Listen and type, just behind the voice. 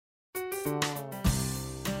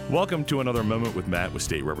Welcome to another Moment with Matt with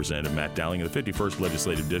State Representative Matt Dowling of the 51st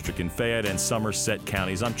Legislative District in Fayette and Somerset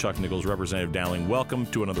counties. I'm Chuck Nichols, Representative Dowling. Welcome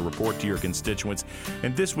to another report to your constituents.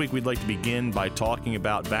 And this week we'd like to begin by talking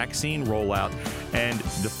about vaccine rollout and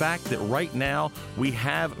the fact that right now we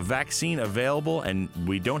have vaccine available and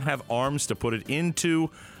we don't have arms to put it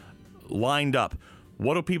into lined up.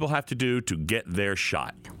 What do people have to do to get their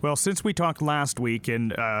shot? Well, since we talked last week,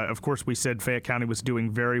 and of course we said Fayette County was doing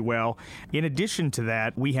very well, in addition to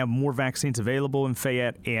that, we have more vaccines available in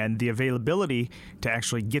Fayette, and the availability to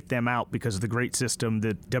actually get them out because of the great system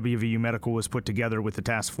that WVU Medical was put together with the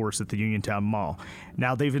task force at the Uniontown Mall.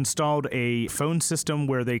 Now, they've installed a phone system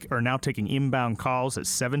where they are now taking inbound calls at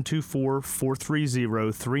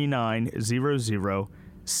 724-430-3900,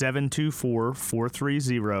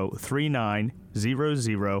 724-430-3900.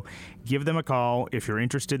 Give them a call if you're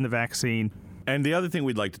interested in the vaccine. And the other thing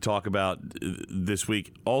we'd like to talk about this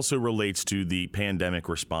week also relates to the pandemic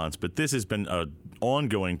response, but this has been an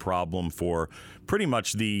ongoing problem for pretty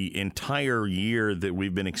much the entire year that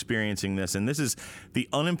we've been experiencing this, and this is the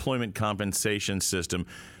unemployment compensation system.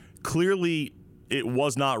 Clearly, it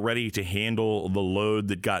was not ready to handle the load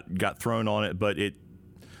that got thrown on it, but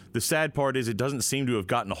the sad part is it doesn't seem to have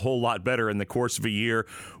gotten a whole lot better in the course of a year.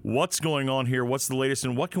 What's going on here? What's the latest?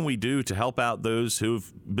 And what can we do to help out those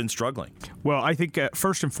who've been struggling? Well, I think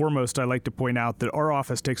first and foremost, I'd like to point out that our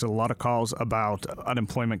office takes a lot of calls about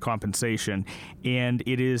unemployment compensation. And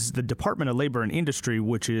it is the Department of Labor and Industry,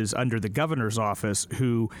 which is under the governor's office,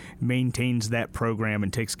 who maintains that program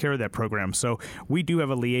and takes care of that program. So we do have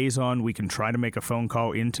a liaison. We can try to make a phone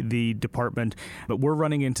call into the department, but we're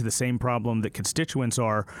running into the same problem that constituents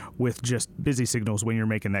are with just busy signals when you're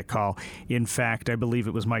making that call. In fact, I believe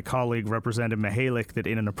it was my colleague, Representative Mihalik, that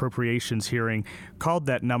in an appropriations hearing called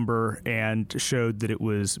that number and showed that it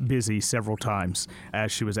was busy several times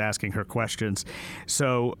as she was asking her questions.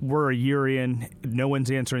 So we're a year in, no one's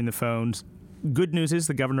answering the phones. Good news is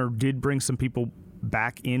the governor did bring some people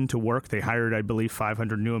back into work. They hired, I believe,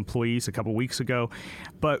 500 new employees a couple weeks ago.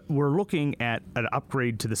 But we're looking at an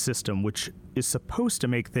upgrade to the system, which is supposed to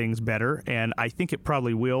make things better, and I think it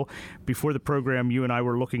probably will. Before the program, you and I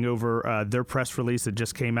were looking over their press release that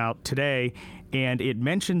just came out today, and it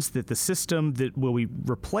mentions that the system that will be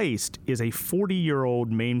replaced is a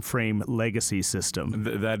 40-year-old mainframe legacy system.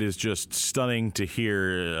 That is just stunning to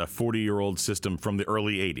hear, a 40-year-old system from the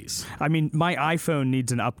early 80s. I mean, my iPhone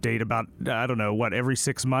needs an update about, every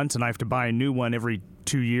 6 months, and I have to buy a new one every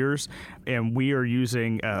 2 years, and we are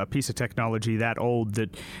using a piece of technology that old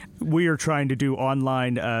that we are trying to do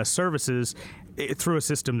online services through a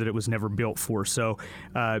system that it was never built for. So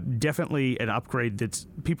definitely an upgrade that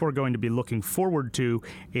people are going to be looking forward to,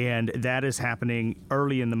 and that is happening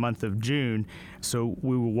early in the month of June. So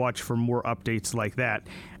we will watch for more updates like that.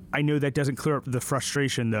 I know that doesn't clear up the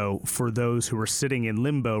frustration, though, for those who are sitting in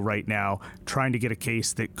limbo right now trying to get a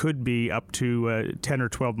case that could be up to 10 or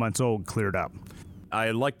 12 months old cleared up.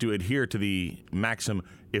 I like to adhere to the maxim,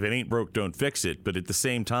 if it ain't broke, don't fix it. But at the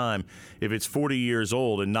same time, if it's 40 years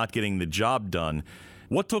old and not getting the job done,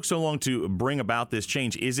 what took so long to bring about this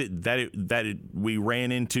change? Is it that we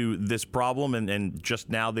ran into this problem and just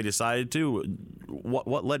now they decided to?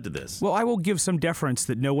 What led to this? Well, I will give some deference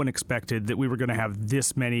that no one expected that we were going to have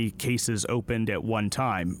this many cases opened at one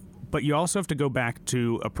time. But you also have to go back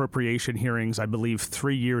to appropriation hearings, I believe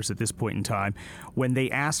 3 years at this point in time, when they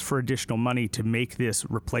asked for additional money to make this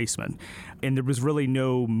replacement. And there was really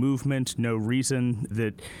no movement, no reason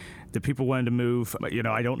that the people wanted to move.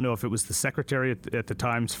 I don't know if it was the secretary at the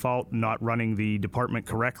time's fault not running the department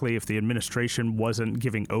correctly, if the administration wasn't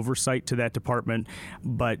giving oversight to that department.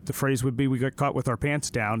 But the phrase would be, we got caught with our pants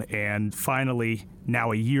down, and finally,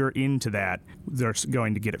 now a year into that, they're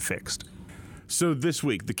going to get it fixed. So this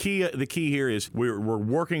week, the key here is we're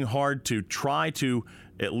working hard to try to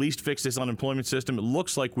at least fix this unemployment system. It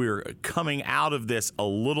looks like we're coming out of this a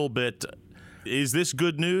little bit. Is this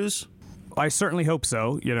good news? I certainly hope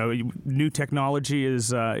so. New technology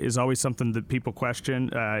is always something that people question.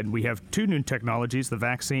 And we have two new technologies, the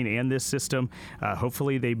vaccine and this system.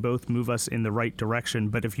 Hopefully they both move us in the right direction.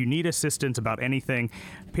 But if you need assistance about anything,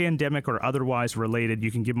 pandemic or otherwise related,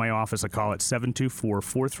 you can give my office a call at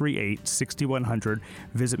 724-438-6100.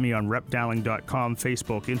 Visit me on repdowling.com,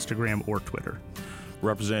 Facebook, Instagram, or Twitter.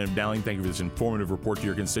 Representative Dowling, thank you for this informative report to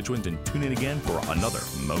your constituents, and tune in again for another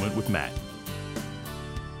Moment with Matt.